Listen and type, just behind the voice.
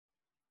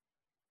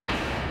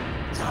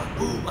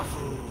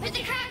Zoboomafoo. With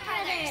the Kratt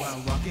brothers.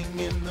 While walking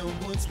in the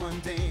woods one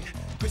day,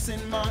 Chris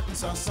and Martin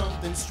saw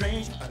something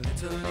strange. A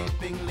little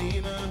leaping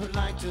lemur who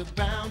liked to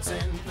bounce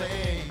and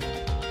play.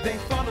 They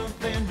followed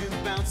their new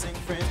bouncing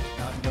friend,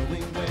 not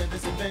knowing where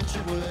this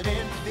adventure would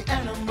end. The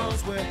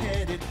animals were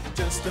headed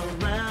just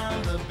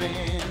around the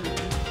bend.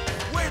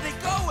 Where are they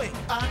going?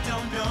 I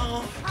don't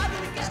know. How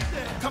did we get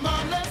there? Come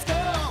on, let's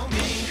go.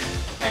 Me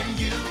and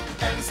you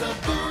and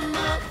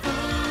Zoboomafoo.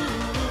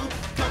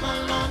 Come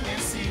along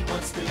and see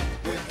what's new.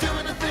 We're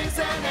doing the things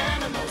that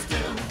animals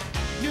do.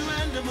 New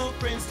animal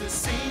friends to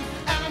see.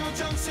 Animal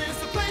Junction's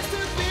the place to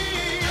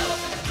be.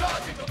 Elephants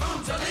charging,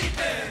 baboons are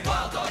leaping.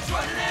 Wild dogs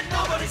running and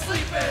nobody's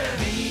sleeping.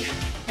 Me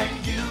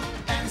and you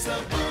and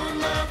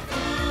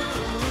Zoboomafoo.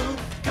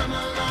 Come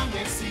along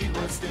and see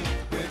what's new.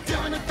 We're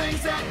doing the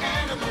things that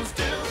animals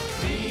do.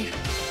 Me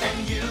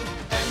and you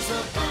and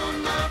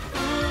Zoboomafoo.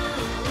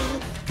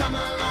 Come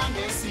along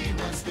and see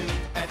what's new.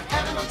 At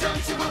Animal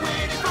Junction, we're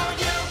waiting for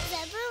you.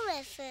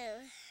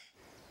 Zoboomafoo.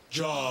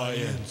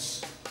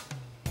 Giants.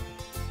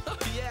 Oh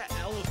yeah,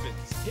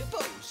 elephants,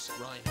 hippos,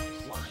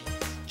 rhinos,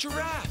 lions,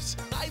 giraffes.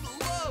 I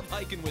love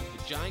hiking with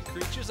the giant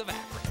creatures of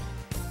Africa.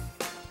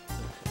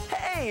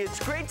 Hey, it's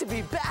great to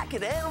be back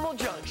at Animal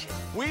Junction.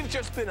 We've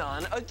just been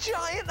on a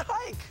giant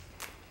hike.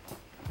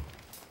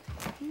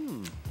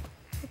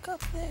 Look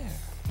up there.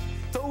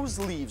 Those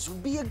leaves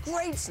would be a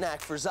great snack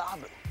for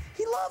Zoboo.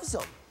 He loves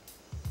them.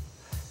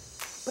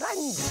 But I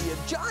need to see a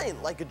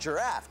giant like a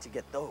giraffe to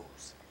get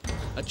those.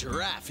 A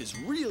giraffe is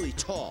really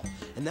tall,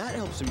 and that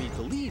helps him eat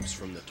the leaves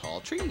from the tall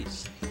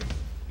trees.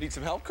 Need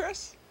some help,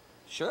 Chris?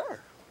 Sure.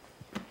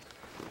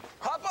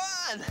 Hop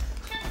on!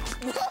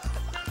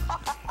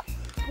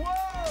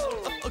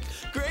 Whoa!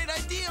 Great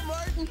idea,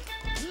 Martin.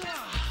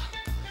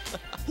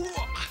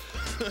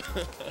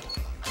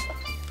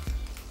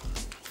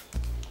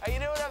 How you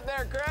doing up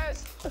there,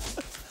 Chris?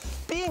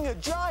 Being a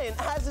giant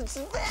has its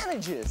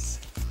advantages.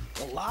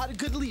 A lot of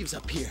good leaves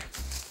up here.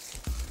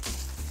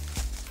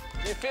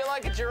 You feel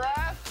like a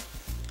giraffe?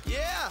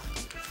 Yeah,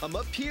 I'm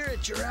up here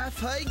at Giraffe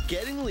Hike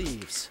getting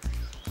leaves.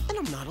 And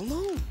I'm not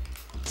alone.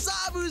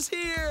 Zoboo's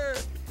here!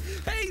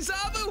 Hey,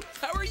 Zoboo,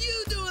 how are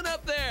you doing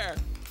up there?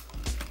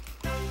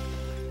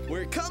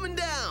 We're coming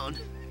down.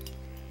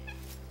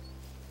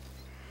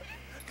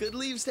 Good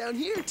leaves down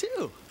here,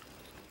 too.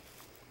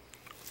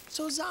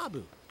 So,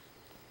 Zoboo,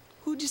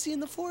 who'd you see in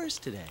the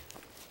forest today?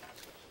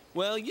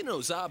 Well, you know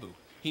Zoboo.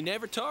 He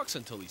never talks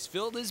until he's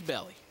filled his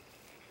belly.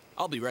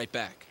 I'll be right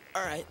back.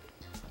 All right.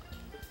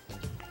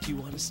 Do you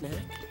want a snack?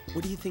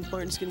 What do you think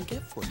Martin's gonna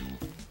get for you?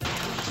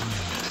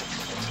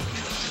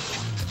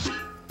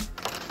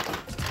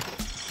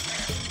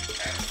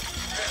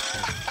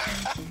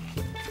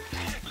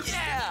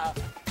 Yeah!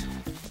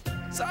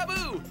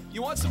 Zoboo,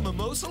 you want some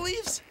mimosa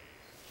leaves?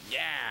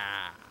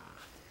 Yeah!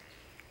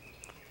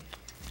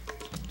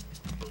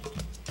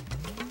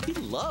 He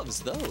loves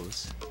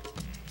those.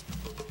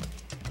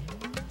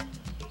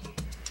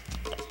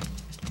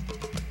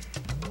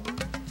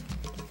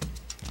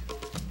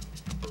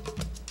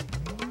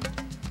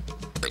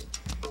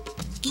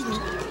 Give me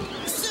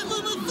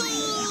Zoboomafoo!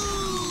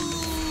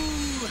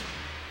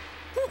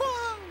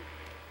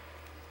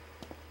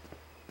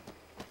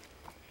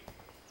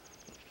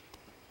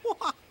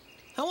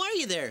 How are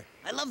you there?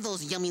 I love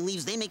those yummy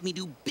leaves. They make me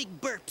do big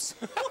burps.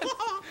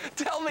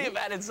 Tell me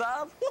about it,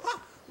 Zob.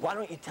 Why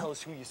don't you tell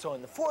us who you saw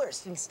in the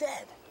forest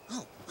instead?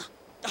 Oh,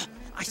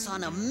 I saw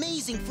an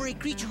amazing furry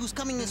creature who's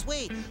coming this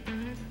way.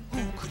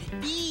 Who could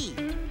it be?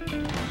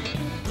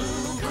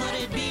 Who could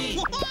it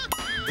be?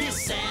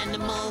 This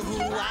animal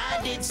who I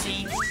did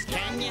see.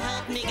 Can you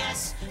help me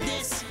guess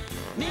this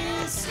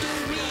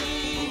mystery?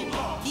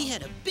 He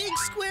had a big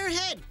square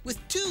head with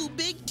two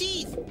big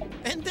teeth.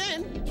 And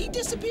then he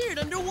disappeared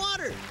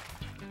underwater.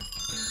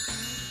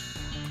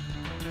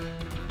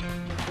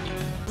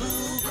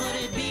 Who could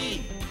it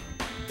be?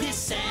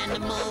 This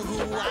animal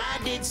who I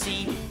did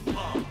see.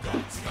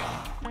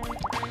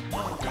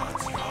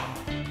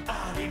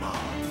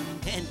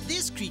 And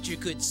this creature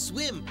could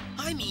swim.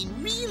 I mean,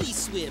 really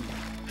swim.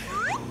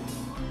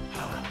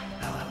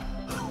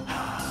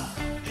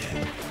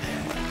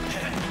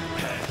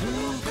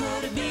 Who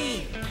could it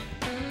be?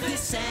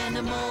 This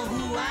animal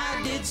who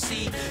I did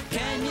see.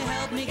 Can you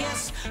help me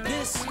guess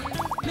this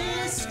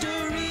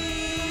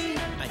mystery?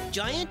 A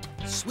giant,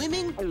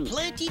 swimming,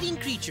 plant-eating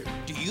creature.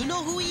 Do you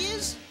know who he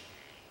is?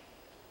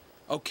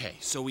 Okay,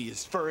 so he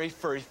is Furry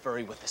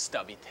with a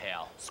stubby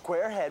tail.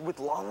 Square head with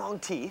long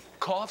teeth.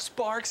 Coughs,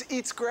 barks,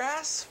 eats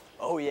grass.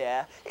 Oh,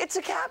 yeah, it's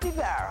a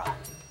capybara.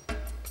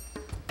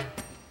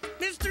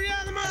 Mystery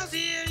animals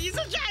here! He's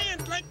a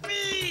giant like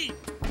me!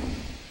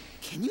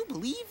 Can you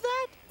believe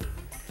that?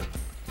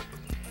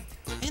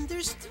 And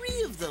there's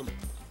 3 of them.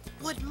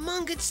 What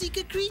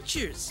Mungatsika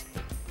creatures!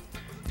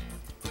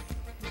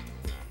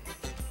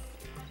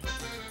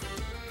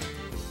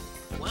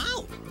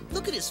 Wow,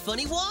 look at his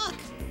funny walk.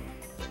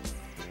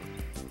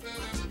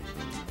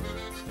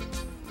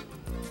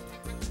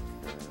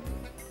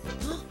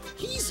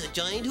 He's a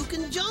giant who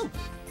can jump.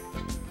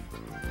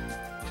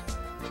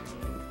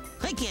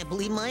 I can't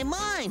believe my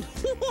mind.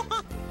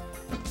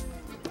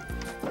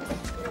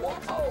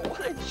 Whoa, what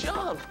a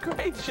jump.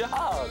 Great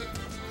job.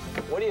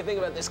 What do you think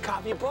about this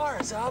capybara,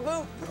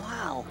 Zoboo?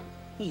 Wow,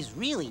 he's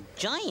really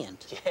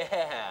giant.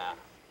 Yeah.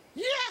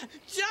 Yeah,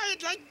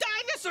 giant like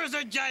dinosaurs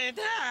are giant,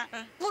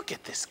 huh? Look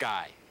at this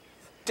guy.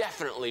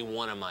 Definitely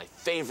one of my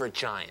favorite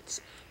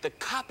giants. The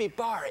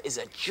capybara is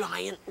a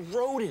giant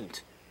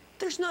rodent.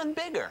 There's none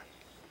bigger.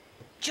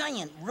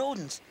 Giant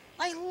rodents.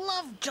 I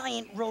love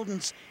giant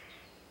rodents.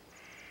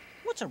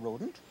 What's a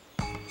rodent?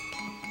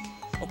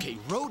 Okay,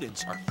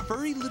 rodents are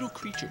furry little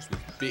creatures with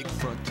big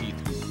front teeth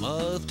who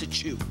love to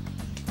chew.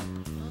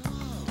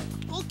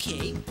 Oh,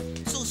 okay.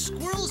 So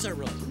squirrels are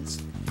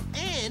rodents,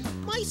 and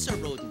mice are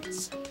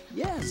rodents.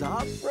 Yeah,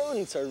 Zob.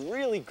 Rodents are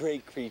really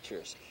great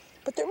creatures,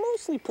 but they're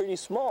mostly pretty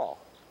small.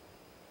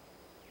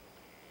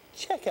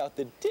 Check out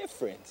the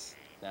difference.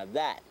 Now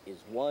that is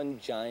one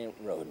giant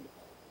rodent.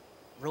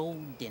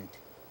 Rodent.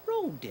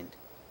 Rodent.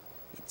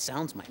 It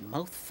sounds my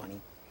mouth funny.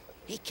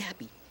 Hey,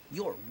 Cappy,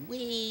 you're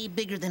way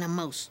bigger than a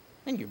mouse.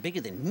 And you're bigger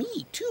than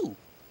me, too.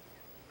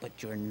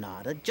 But you're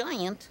not a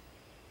giant.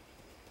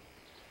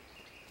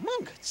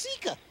 Monk,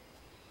 Sika.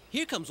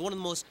 Here comes one of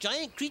the most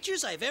giant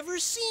creatures I've ever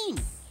seen.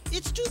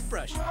 It's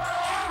Toothbrush.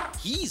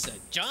 He's a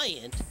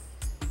giant.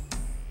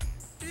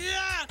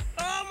 Yeah,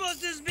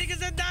 almost as big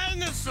as a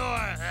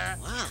dinosaur.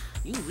 Wow,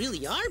 you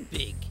really are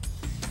big.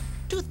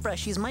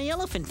 Toothbrush is my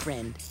elephant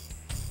friend.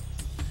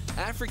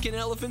 African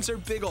elephants are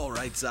big, all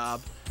right,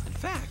 Zob. In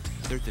fact,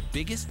 they're the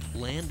biggest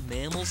land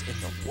mammals in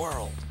the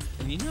world.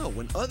 And you know,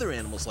 when other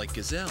animals like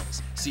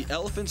gazelles see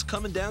elephants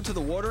coming down to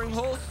the watering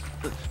hole,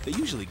 they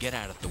usually get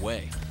out of the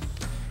way.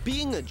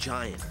 Being a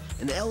giant,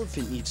 an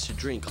elephant needs to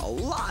drink a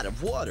lot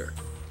of water.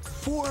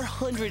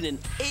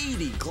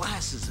 480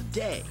 glasses a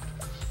day.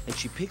 And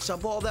she picks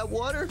up all that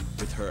water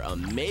with her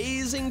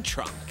amazing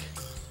trunk.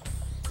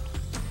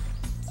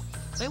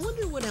 I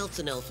wonder what else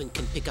an elephant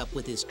can pick up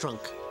with his trunk.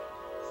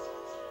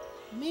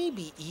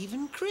 Maybe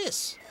even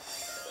Chris.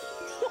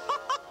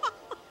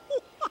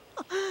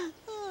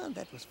 Oh,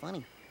 that was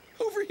funny.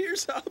 Over here,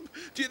 Zob.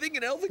 Do you think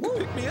an elephant could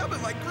pick me up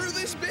if I grew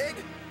this big?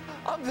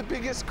 I'm the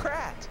biggest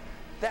Kratt.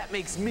 That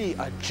makes me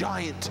a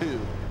giant, too.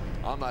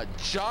 I'm a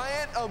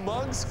giant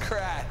amongst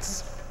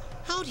Kratts.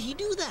 How'd he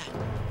do that?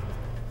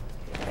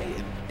 Hey,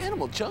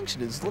 Animal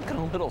Junction is looking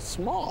a little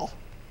small.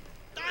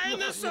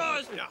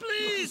 Dinosaurs!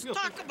 Please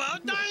talk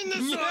about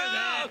dinosaurs!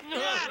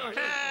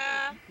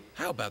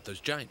 How about those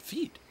giant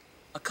feet?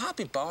 A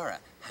capybara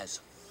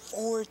has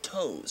 4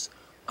 toes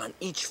on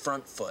each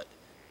front foot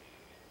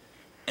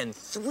and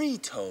 3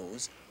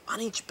 toes on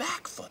each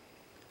back foot.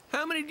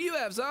 How many do you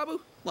have,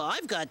 Zoboo? Well,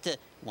 I've got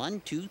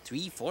 1, 2,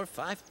 3, 4,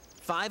 5.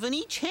 5 on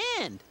each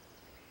hand.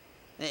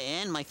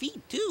 And my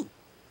feet, too.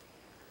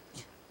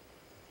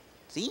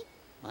 See?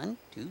 1,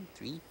 2,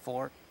 3,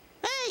 4.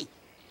 Hey!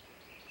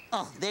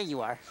 Oh, there you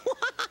are.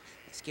 I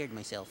scared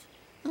myself.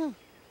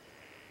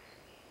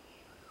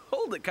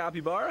 Hold it,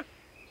 capybara.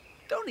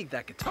 Don't eat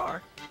that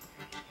guitar.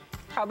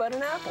 How about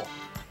an apple?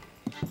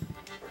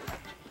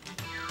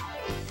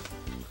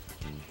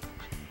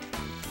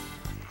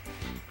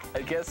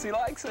 I guess he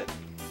likes it.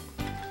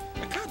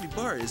 A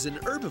capybara is an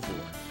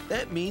herbivore.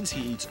 That means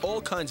he eats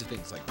all kinds of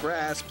things like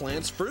grass,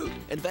 plants, fruit,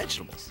 and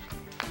vegetables.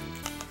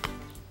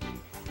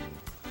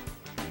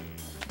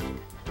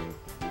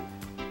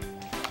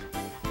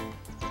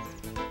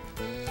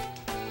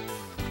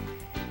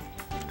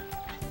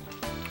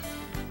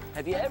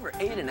 Have you ever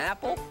ate an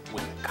apple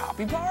with a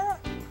capybara?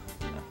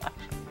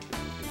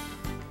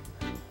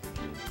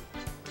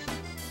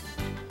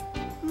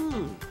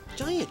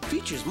 Giant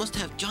creatures must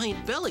have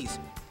giant bellies,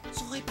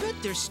 so I bet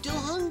they're still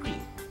hungry.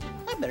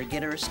 I better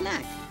get her a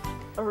snack.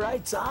 All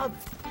right, Zob.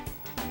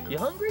 You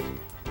hungry?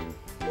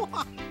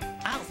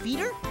 I'll feed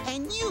her,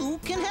 and you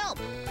can help.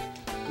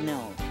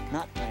 No,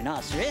 not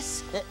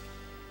rhinoceros.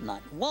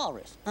 Not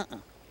walrus.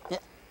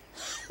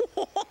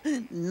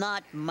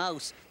 Not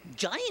mouse.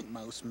 Giant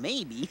mouse,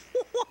 maybe.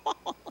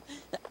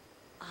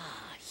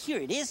 Here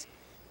it is.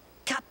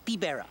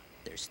 Capybara.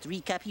 There's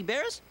 3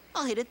 capybaras.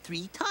 I'll hit it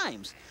 3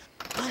 times.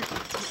 1, 2,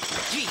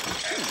 3.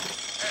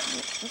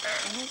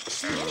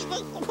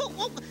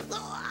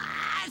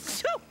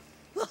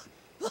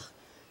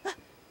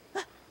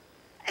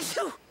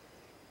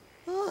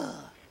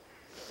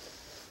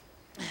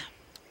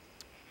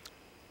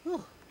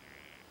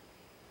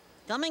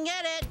 Come and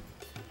get it.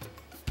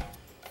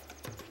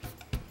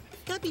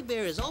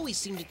 Capybaras always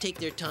seem to take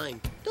their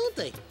time, don't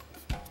they?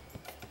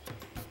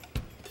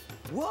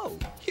 Whoa,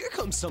 here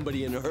comes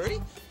somebody in a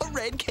hurry. A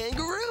red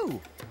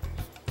kangaroo.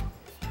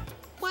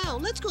 Wow,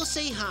 let's go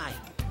say hi.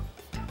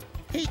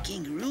 Hey,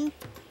 kangaroo.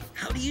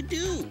 How do you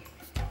do?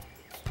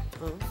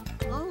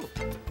 Oh,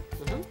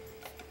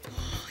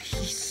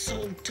 He's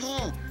so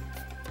tall.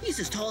 He's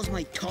as tall as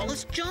my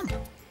tallest jump.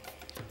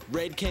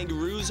 Red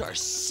kangaroos are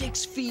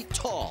 6 feet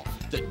tall.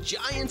 The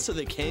giants of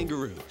the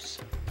kangaroos.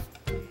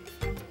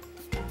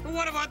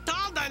 What about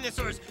tall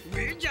dinosaurs?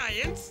 We're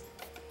giants.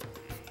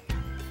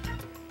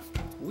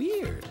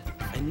 Weird.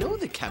 I know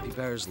the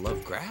capybaras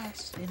love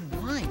grass. Then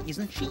why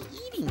isn't she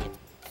eating it?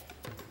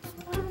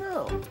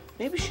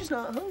 Maybe she's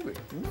not hungry.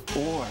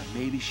 Or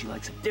maybe she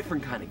likes a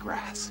different kind of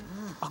grass.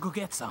 I'll go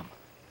get some.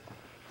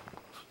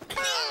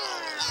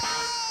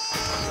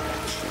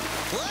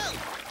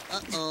 Whoa!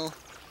 Uh-oh.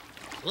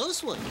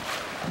 Close one.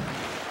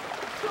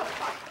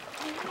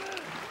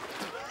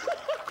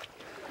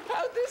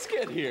 How'd this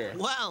get here?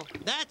 Wow,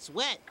 that's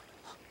wet.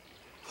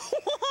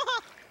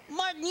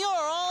 Martin, you're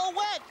all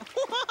wet.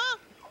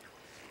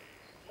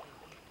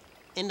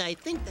 And I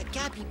think the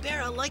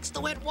capybara likes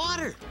the wet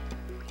water.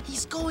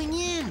 He's going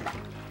in.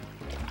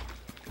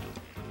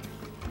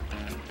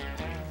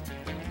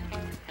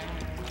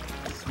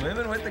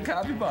 Swimming with the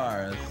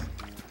capybaras.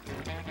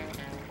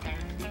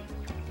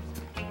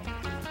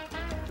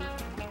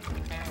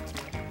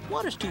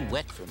 Water's too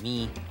wet for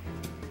me.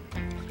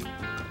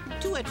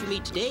 Too wet for me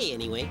today,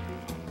 anyway.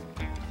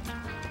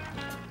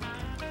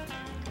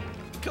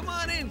 Come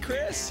on in,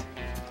 Chris.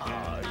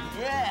 Oh,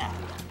 yeah.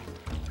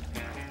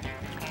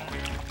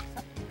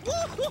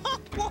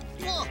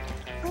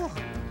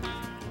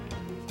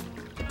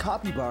 The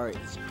capybara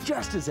is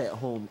just as at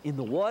home in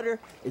the water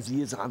as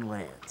he is on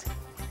land.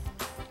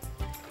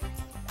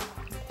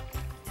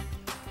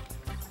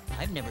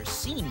 I've never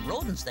seen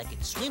rodents that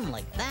can swim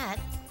like that.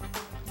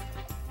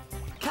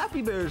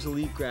 Capybaras will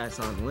eat grass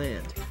on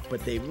land,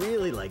 but they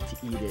really like to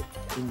eat it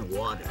in the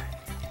water.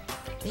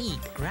 They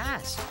eat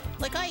grass,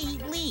 like I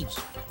eat leaves.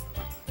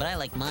 But I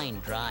like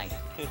mine dry.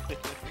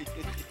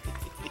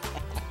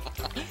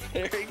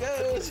 Here he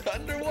goes,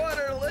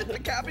 underwater, let the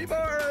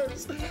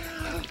capybaras.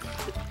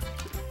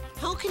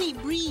 How can he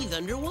breathe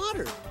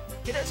underwater?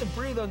 He doesn't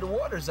breathe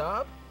underwater,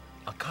 Zob.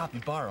 A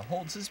capybara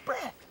holds his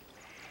breath.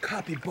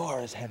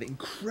 Capybaras have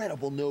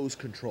incredible nose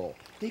control.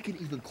 They can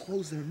even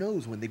close their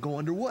nose when they go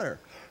underwater,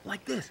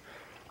 like this.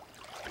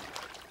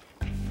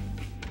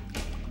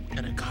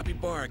 And a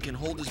capybara can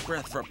hold his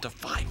breath for up to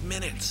 5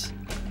 minutes.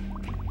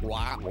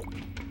 Wow.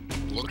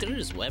 Look at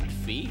his webbed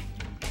feet.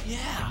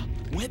 Yeah,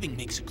 webbing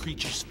makes a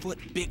creature's foot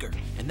bigger,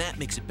 and that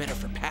makes it better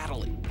for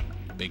paddling.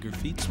 Bigger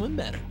feet swim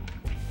better.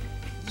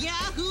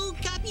 Yahoo,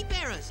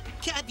 capybaras!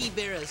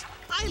 Capybaras!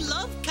 I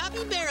love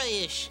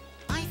capybara-ish.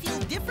 I feel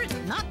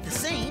different, not the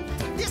same.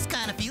 This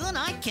kind of feeling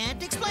I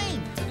can't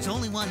explain. There's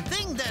only one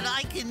thing that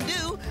I can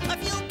do. I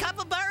feel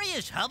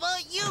capybara-ish. How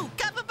about you?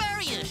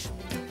 Capybara-ish.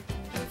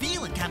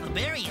 Feeling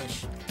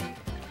capybara-ish.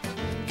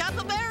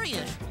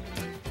 Capybara-ish.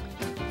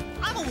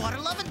 I'm a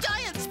water-loving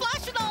giant,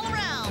 splashing all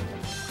around.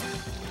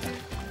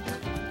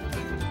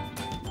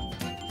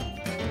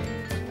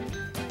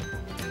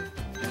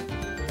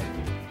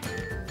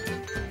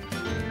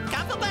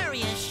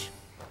 Capybara-ish.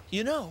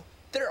 You know,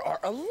 there are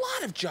a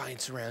lot of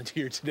giants around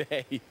here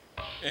today.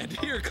 And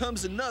here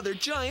comes another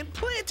giant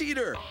plant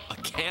eater, a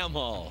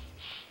camel.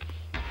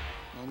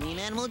 Only an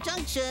Animal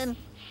Junction.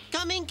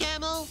 Coming,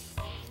 camel.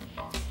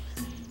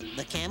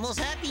 The camel's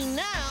happy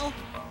now.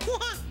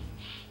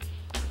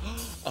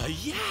 A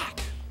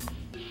yak.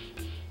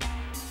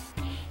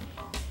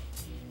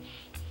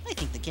 I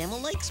think the camel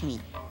likes me.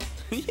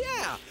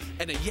 Yeah,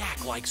 and a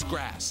yak likes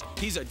grass.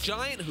 He's a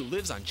giant who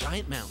lives on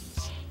giant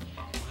mountains.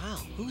 Wow,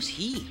 who's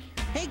he?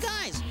 Hey,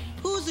 guys,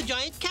 who's the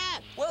giant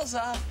cat? Well,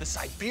 Zob, the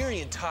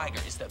Siberian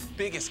tiger is the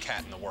biggest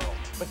cat in the world.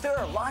 But there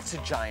are lots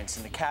of giants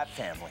in the cat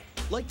family.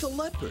 Like the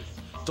leopard,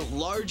 the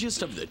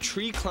largest of the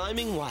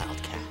tree-climbing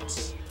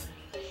wildcats.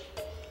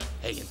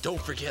 Hey, and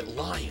don't forget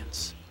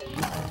lions.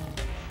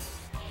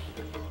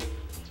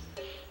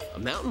 A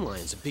mountain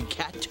lion's a big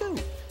cat, too.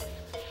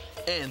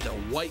 And the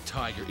white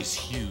tiger is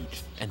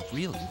huge and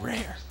really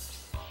rare.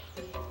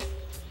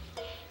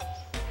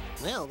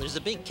 Well, there's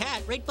a big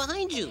cat right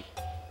behind you.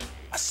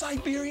 A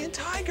Siberian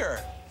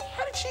tiger.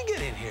 How did she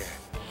get in here?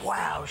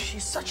 Wow,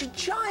 she's such a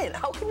giant.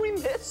 How can we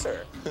miss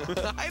her?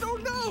 I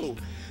don't know.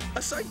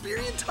 A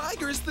Siberian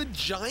tiger is the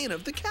giant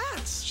of the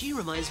cats. She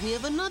reminds me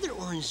of another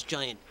orange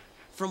giant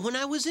from when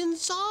I was in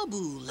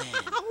Zoboo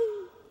land.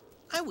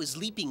 I was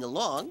leaping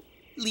along,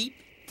 leap,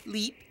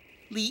 leap,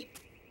 leap,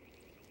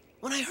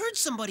 when I heard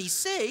somebody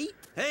say,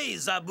 Hey,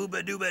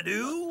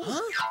 Zoboomafoo.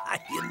 huh?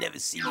 You'll never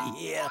see me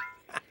here.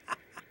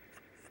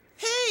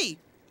 Hey,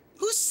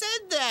 who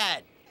said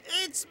that?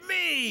 It's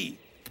me,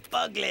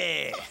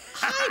 Bugly.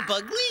 Hi,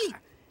 Bugly.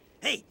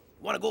 Hey,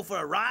 want to go for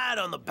a ride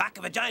on the back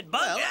of a giant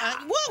bug? Well,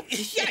 whoa,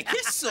 yeah, I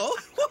guess so.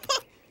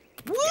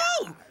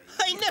 Whoa!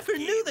 I never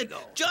knew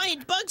that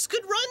giant bugs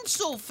could run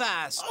so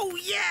fast. Oh,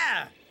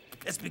 yeah.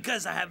 That's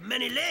because I have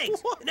many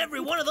legs, and every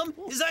one of them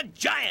is a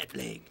giant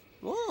leg.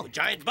 Whoa.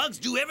 Giant bugs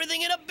do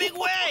everything in a big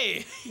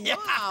way.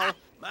 Wow.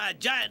 My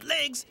giant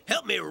legs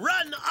help me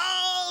run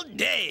all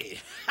day.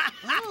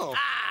 Oh.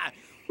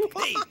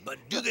 Hey, but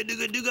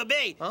Dooga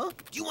Bay, Huh?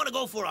 do you want to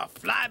go for a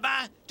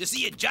flyby to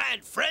see a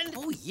giant friend?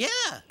 Oh,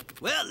 yeah.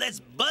 Well,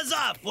 let's buzz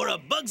off for a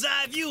bug's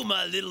eye view,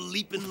 my little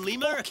leaping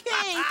lemur. Okay.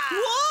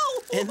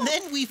 Whoa! And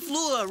then we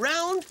flew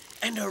around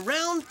and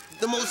around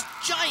the most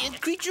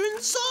giant creature in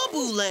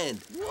Zoboo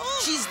land.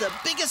 She's the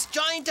biggest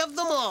giant of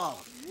them all.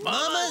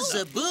 Mama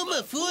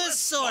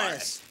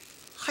Zoboomafoo.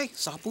 Hi,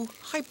 Zoboo.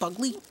 Hi,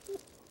 Bugly.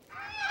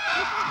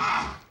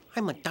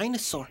 I'm a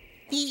dinosaur.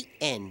 The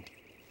end.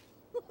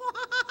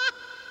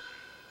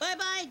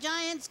 Bye-bye,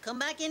 Giants. Come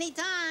back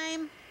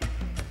anytime.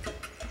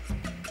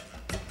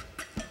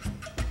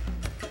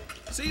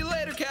 See you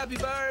later,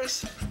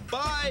 capybaras.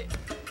 Bye.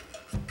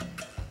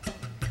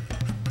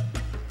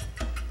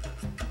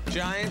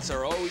 Giants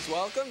are always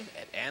welcome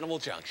at Animal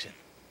Junction.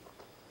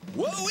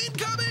 Whoa,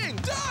 incoming!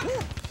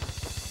 Duck!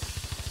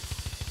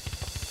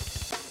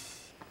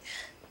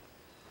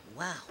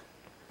 Wow.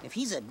 If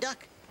he's a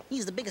duck,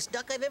 he's the biggest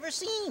duck I've ever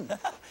seen.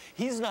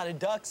 He's not a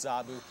duck,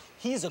 Zoboo.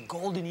 He's a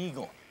golden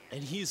eagle.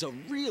 And he's a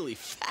really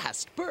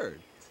fast bird.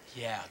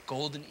 Yeah,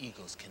 golden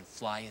eagles can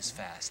fly as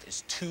fast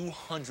as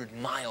 200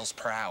 miles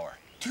per hour.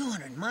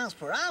 200 miles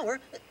per hour?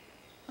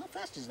 How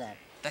fast is that?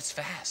 That's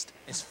fast.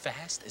 As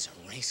fast as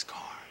a race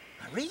car.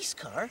 A race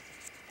car?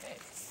 Hey,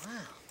 Wow.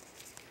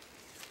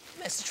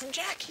 message from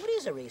Jackie. What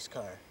is a race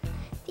car?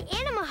 The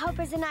animal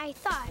helpers and I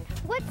thought,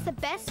 what's the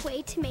best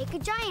way to make a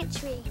giant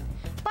tree?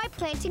 By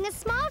planting a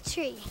small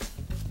tree.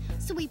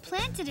 So we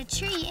planted a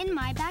tree in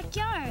my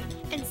backyard.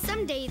 And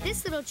someday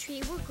this little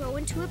tree will grow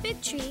into a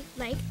big tree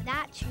like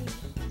that tree.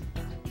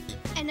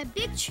 And a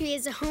big tree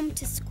is a home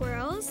to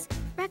squirrels,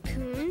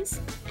 raccoons,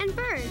 and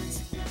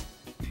birds.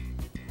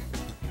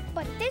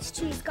 But this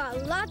tree's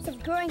got lots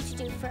of growing to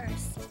do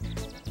first.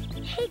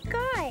 Hey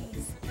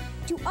guys,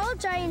 do all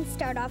giants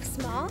start off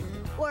small?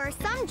 Or are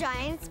some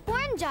giants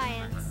born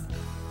giants?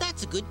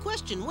 That's a good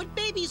question. What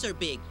babies are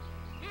big?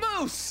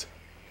 Moose!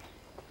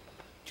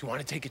 Do you want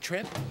to take a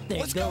trip?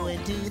 They're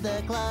going to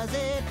the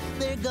closet.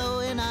 They're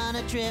going on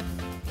a trip.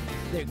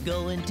 They're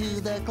going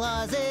to the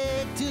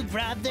closet to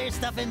grab their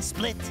stuff and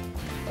split.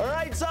 All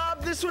right,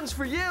 Zob, this one's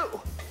for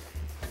you.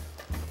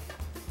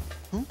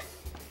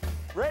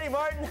 Ready,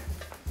 Martin?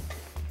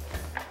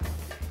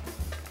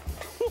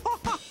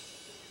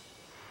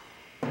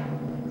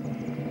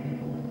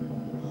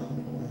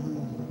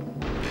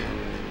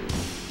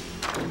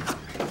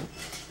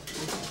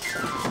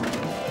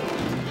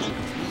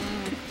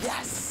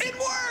 Yes! It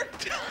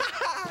worked!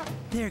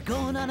 They're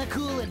going on a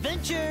cool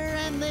adventure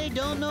and they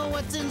don't know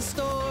what's in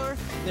store.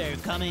 They're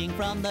coming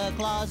from the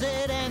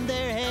closet and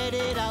they're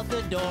headed out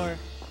the door.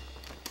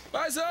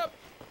 Eyes up!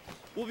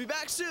 We'll be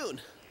back soon.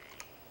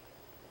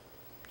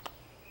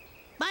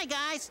 Bye,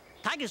 guys.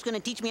 Tiger's gonna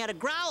teach me how to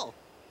growl.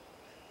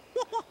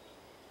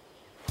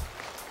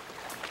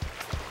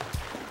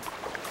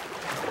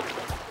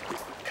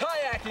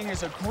 Kayaking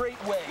is a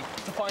great way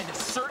to find a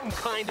certain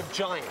kind of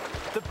giant.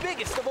 The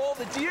biggest of all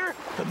the deer,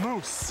 the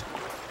moose.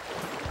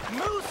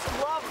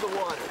 Moose love the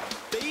water.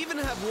 They even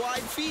have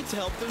wide feet to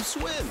help them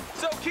swim.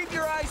 So keep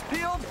your eyes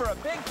peeled for a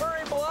big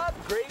furry blob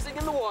grazing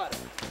in the water.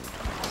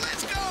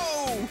 Let's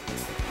go!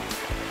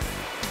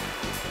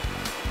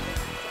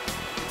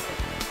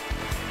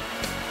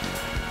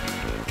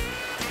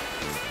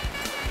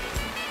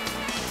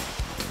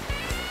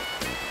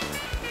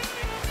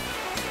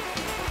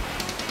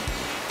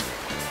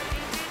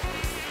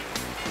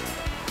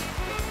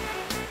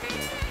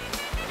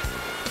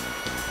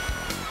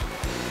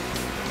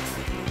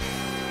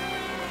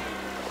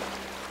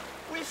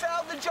 We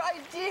found the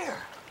giant deer,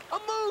 a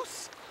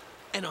moose.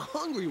 And a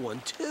hungry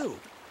one, too.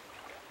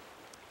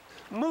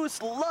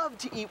 Moose love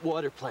to eat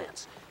water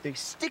plants. They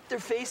stick their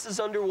faces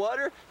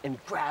underwater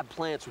and grab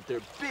plants with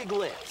their big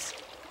lips.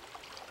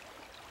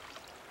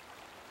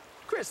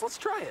 Chris, let's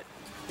try it.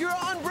 You're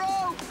on,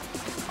 bro!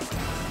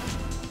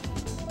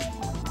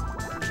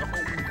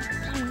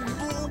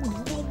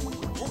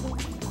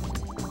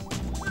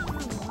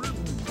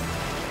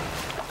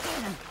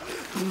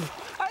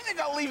 I think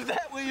I'll leave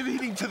that way of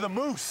eating to the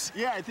moose.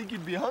 Yeah, I think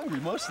you'd be hungry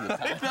most of the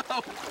time. I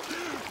know.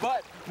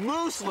 But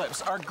moose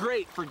lips are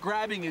great for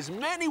grabbing as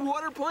many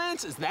water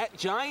plants as that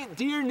giant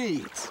deer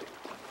needs.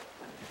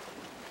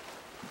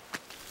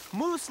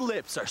 Moose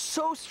lips are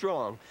so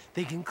strong,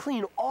 they can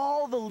clean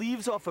all the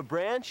leaves off a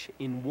branch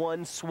in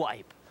one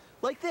swipe.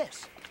 Like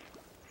this.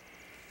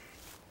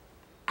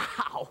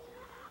 Ow!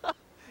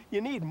 You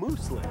need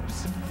moose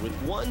lips. With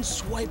one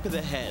swipe of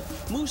the head,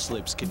 moose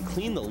lips can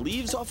clean the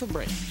leaves off a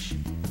branch.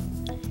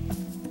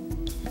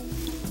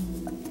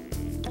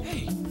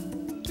 Hey,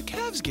 the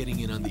calf's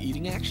getting in on the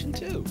eating action,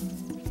 too.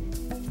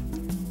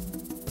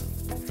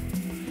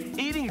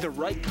 Eating the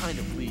right kind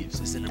of leaves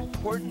is an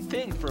important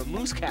thing for a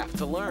moose calf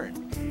to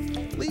learn.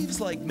 Leaves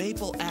like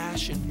maple,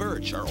 ash, and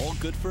birch are all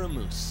good for a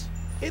moose.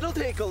 It'll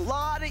take a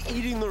lot of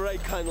eating the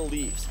right kind of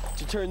leaves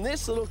to turn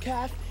this little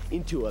calf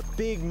into a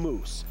big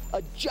moose,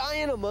 a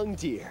giant among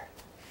deer.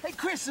 Hey,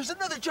 Chris, there's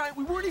another giant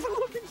we weren't even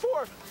looking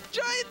for.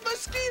 Giant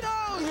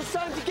mosquitoes! It's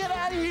time to get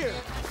out of here.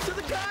 To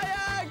the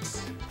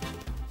kayaks!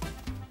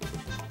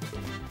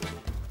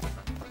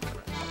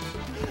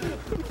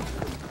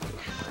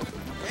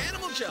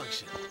 Animal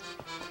Junction.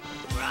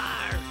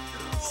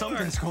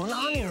 Something's going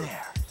on in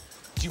there.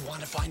 Do you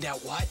want to find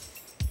out what?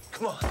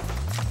 Come on.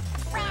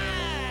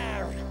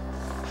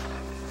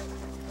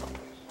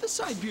 The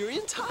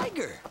Siberian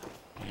tiger.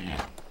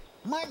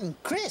 Martin,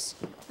 Chris,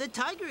 The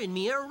tiger and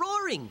me are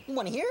roaring. you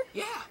want to hear?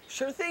 Yeah,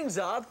 sure thing,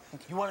 Zob.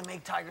 You want to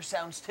make tiger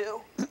sounds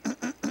too?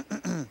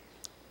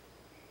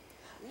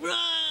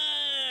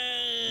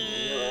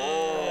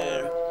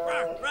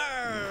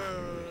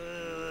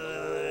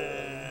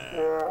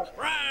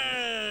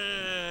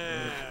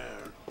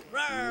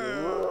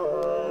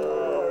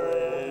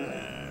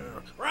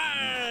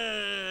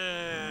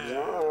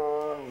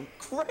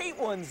 Great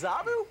one,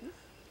 Zoboo.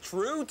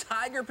 True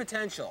tiger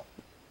potential.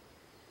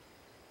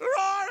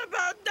 Roar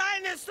about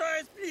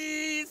dinosaurs,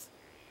 please!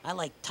 I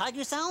like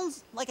tiger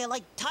sounds like I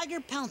like tiger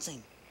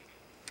pouncing.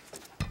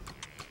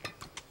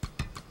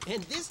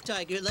 And this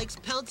tiger likes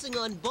pouncing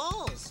on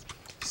balls.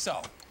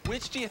 So,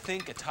 which do you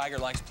think a tiger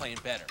likes playing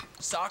better?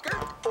 Soccer?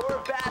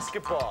 Or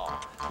basketball.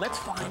 Let's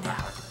find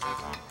out.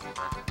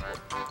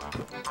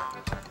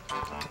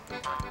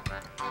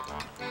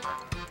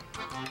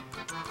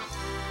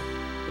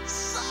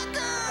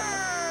 Soccer!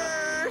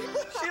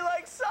 She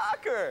likes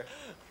soccer.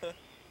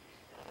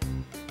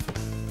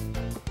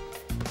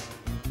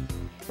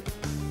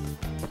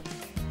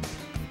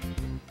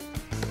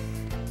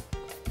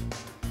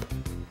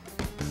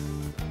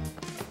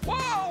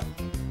 Whoa!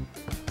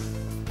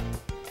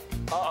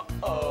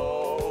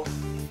 Uh-oh.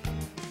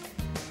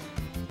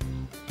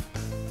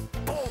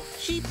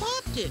 She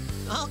popped it.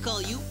 I'll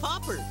call you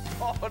Popper.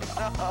 Oh,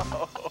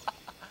 no.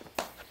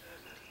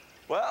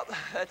 Well,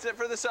 that's it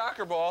for the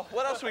soccer ball.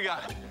 What else we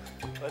got?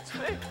 Let's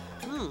see.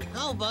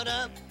 How about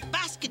a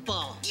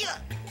basketball? Yeah.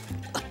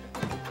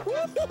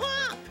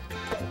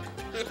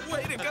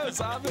 Way to go,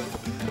 Zoboo.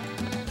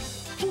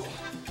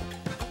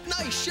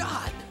 Nice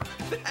shot.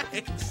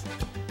 Thanks.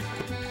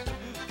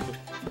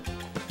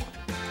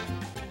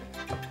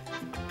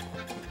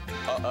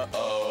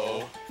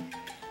 Uh-oh.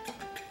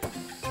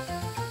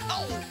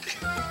 Oh.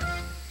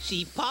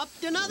 She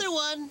popped another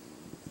one.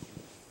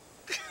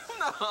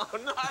 No,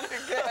 not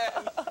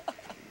again.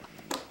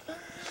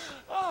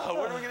 Oh,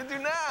 what are we gonna do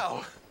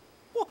now?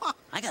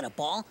 I got a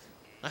ball.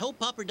 I hope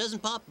Popper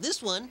doesn't pop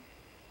this one.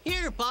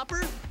 Here,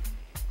 Popper.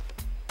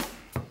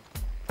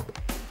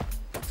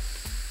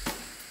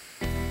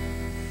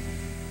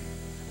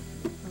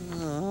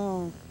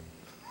 Oh.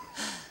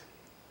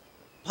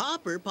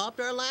 Popper popped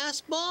our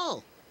last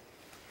ball.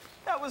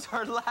 That was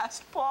her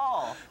last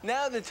ball.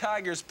 Now the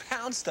tiger's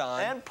pounced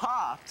on And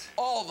popped.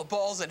 all the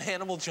balls at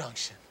Hannibal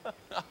Junction.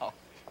 Oh.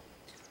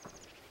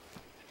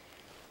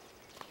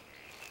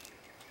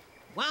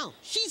 Wow,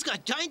 she's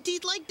got giant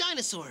teeth like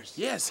dinosaurs.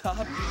 Yes,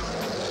 Zob.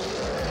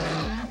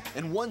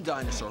 And one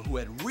dinosaur who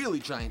had really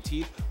giant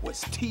teeth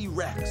was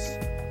T-Rex.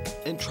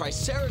 And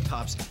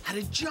Triceratops had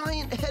a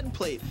giant head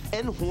plate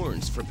and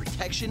horns for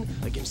protection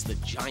against the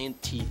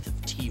giant teeth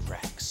of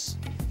T-Rex.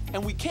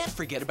 And we can't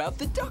forget about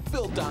the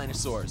duck-billed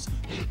dinosaurs,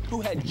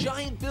 who had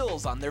giant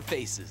bills on their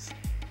faces.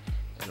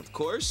 And of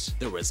course,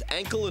 there was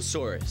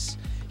Ankylosaurus.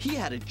 He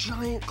had a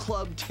giant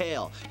club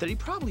tail that he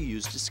probably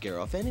used to scare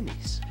off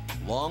enemies.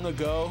 Long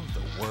ago,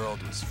 the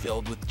world was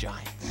filled with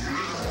giants.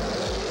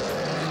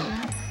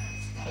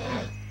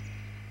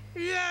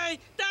 Yay!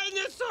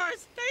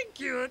 Dinosaurs! Thank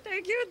you,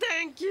 thank you,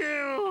 thank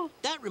you!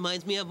 That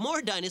reminds me of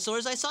more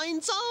dinosaurs I saw in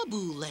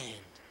Zoboo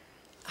land.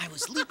 I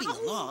was leaping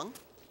along.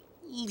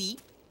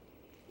 Leap,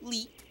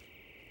 leap,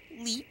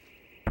 leap.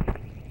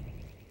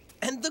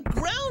 And the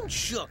ground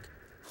shook.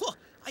 Whoa,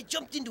 I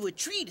jumped into a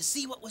tree to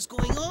see what was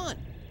going on.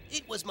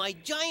 It was my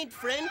giant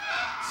friend,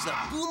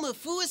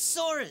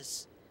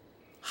 Zoboomafoo.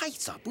 Hi,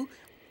 Zoboo.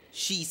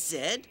 She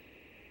said,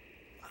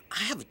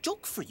 I have a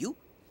joke for you.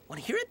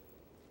 Want to hear it?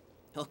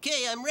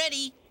 Okay, I'm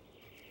ready.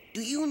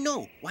 Do you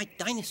know why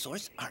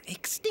dinosaurs are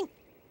extinct?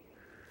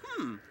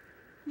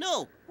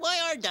 No. Why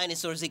are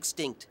dinosaurs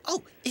extinct?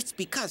 Oh, it's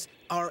because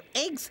our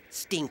eggs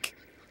stink.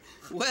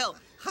 Well,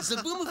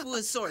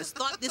 Zoboomafoo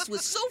thought this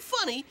was so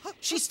funny,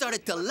 she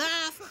started to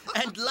laugh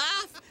and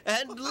laugh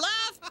and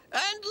laugh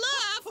and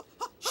laugh.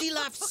 She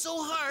laughed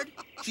so hard,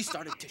 she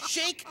started to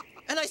shake,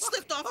 and I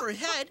slipped off her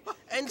head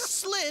and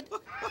slid all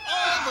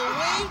the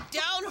way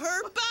down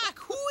her back.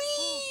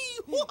 Whee!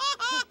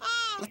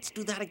 Let's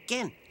do that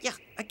again. Yeah,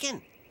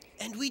 again.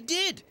 And we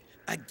did.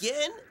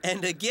 Again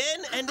and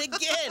again and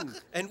again.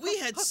 And we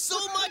had so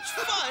much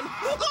fun.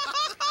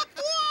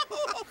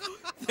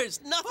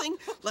 There's nothing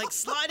like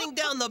sliding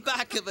down the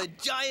back of a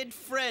giant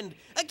friend.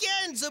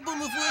 Again,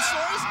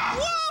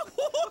 Zoboomafoo.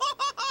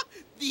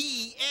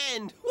 The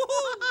end.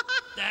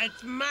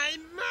 That's my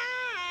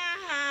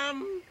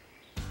mom!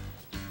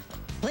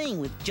 Playing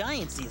with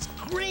giants is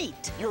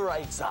great. You're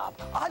right, Zob.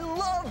 I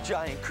love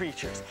giant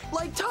creatures,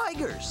 like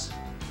tigers.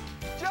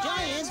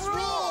 Giants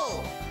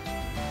rule!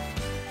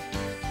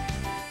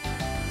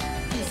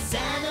 This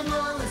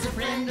animal is a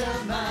friend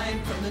of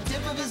mine. From the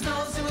tip of his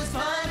nose to his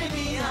funny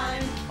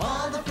behind.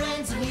 All the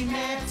friends we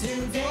met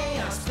today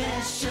are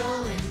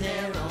special in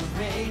their own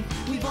way.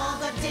 We've all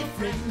got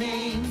different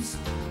names,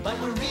 but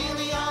we're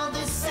really all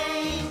the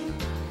same.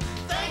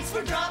 Thanks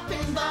for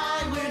dropping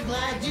by, we're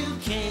glad you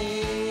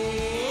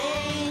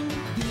came.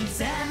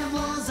 These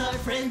animals are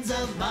friends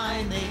of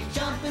mine. They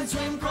jump and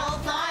swim, crawl,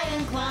 fly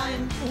and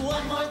climb.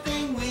 One more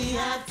thing we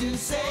have to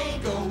say,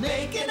 go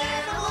make an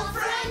animal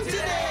friend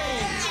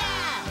today.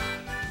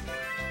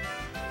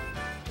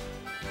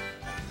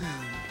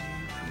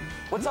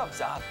 What's up,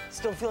 Zob?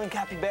 Still feeling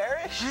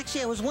capybarish?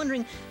 Actually, I was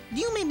wondering, do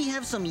you maybe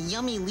have some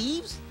yummy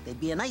leaves? They'd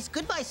be a nice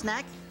goodbye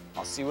snack.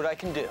 I'll see what I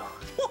can do.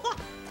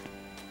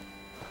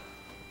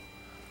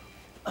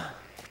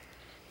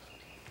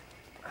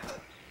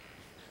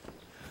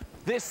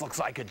 This looks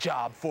like a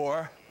job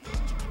for her.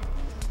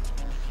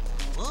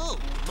 Whoa,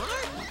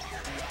 Martin!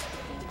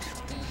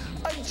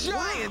 A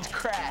giant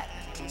Kratt!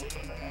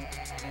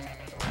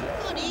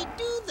 How do you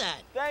do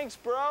that? Thanks,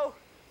 bro.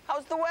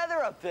 How's the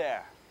weather up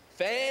there?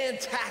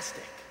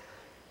 Fantastic.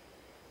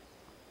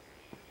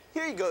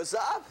 Here you go,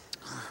 Zob.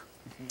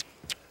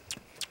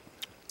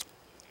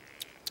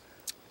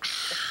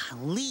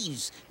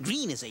 Leaves.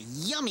 Green is a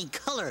yummy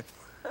color.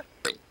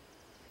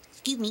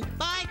 Excuse me.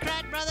 Bye,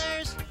 Kratt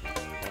brothers.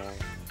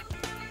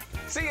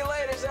 See you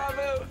later,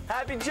 Zoboo.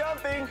 Happy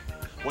jumping.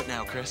 What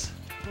now, Chris?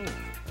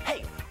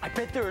 Hey, I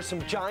bet there are some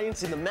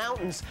giants in the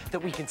mountains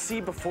that we can see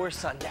before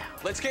sundown.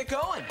 Let's get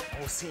going.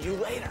 We'll see you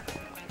later.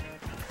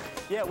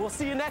 Yeah, we'll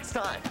see you next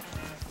time.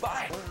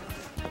 Bye.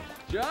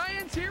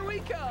 Giants, here we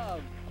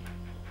come.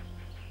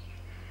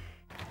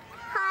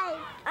 Hi,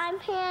 I'm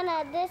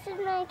Hannah. This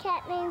is my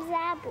cat named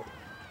Zoboo.